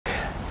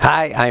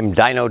Hi, I'm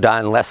Dino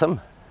Don Lessem.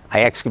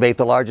 I excavate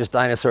the largest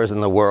dinosaurs in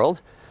the world.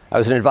 I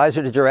was an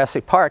advisor to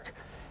Jurassic Park,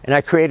 and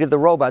I created the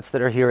robots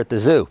that are here at the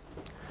zoo.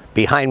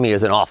 Behind me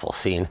is an awful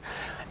scene.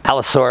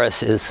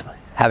 Allosaurus is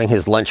having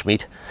his lunch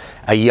meat,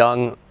 a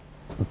young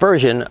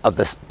version of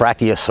the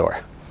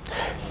brachiosaur.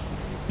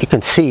 You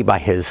can see by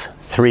his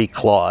 3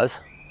 claws,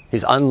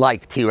 he's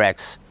unlike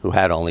T-Rex, who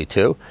had only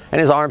 2,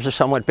 and his arms are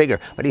somewhat bigger,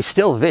 but he's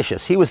still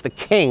vicious. He was the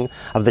king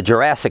of the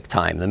Jurassic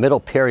time, the middle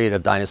period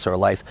of dinosaur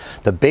life,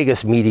 the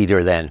biggest meat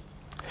eater then.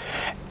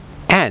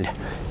 And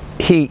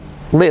he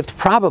lived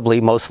probably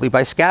mostly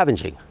by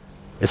scavenging.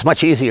 It's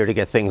much easier to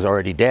get things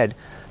already dead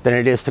than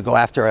it is to go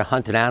after a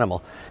hunted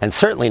animal, and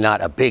certainly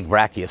not a big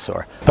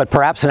brachiosaur. But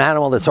perhaps an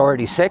animal that's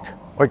already sick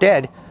or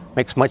dead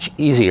makes much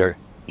easier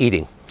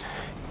eating.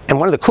 And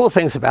one of the cool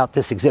things about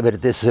this exhibit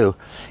at this zoo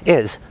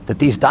is that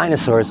these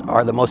dinosaurs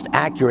are the most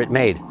accurate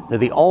made. They're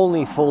the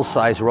only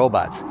full-size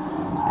robots.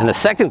 And the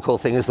second cool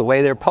thing is the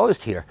way they're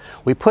posed here.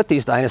 We put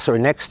these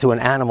dinosaurs next to an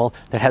animal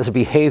that has a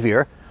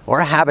behavior or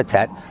a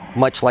habitat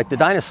much like the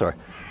dinosaur.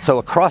 So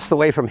across the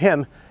way from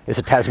him is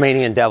a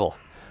Tasmanian devil,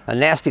 a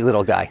nasty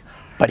little guy,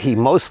 but he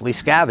mostly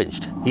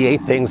scavenged. He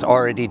ate things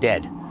already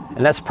dead.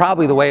 And that's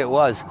probably the way it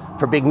was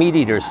for big meat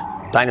eaters,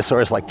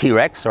 dinosaurs like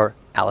T-Rex or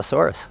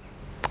Allosaurus.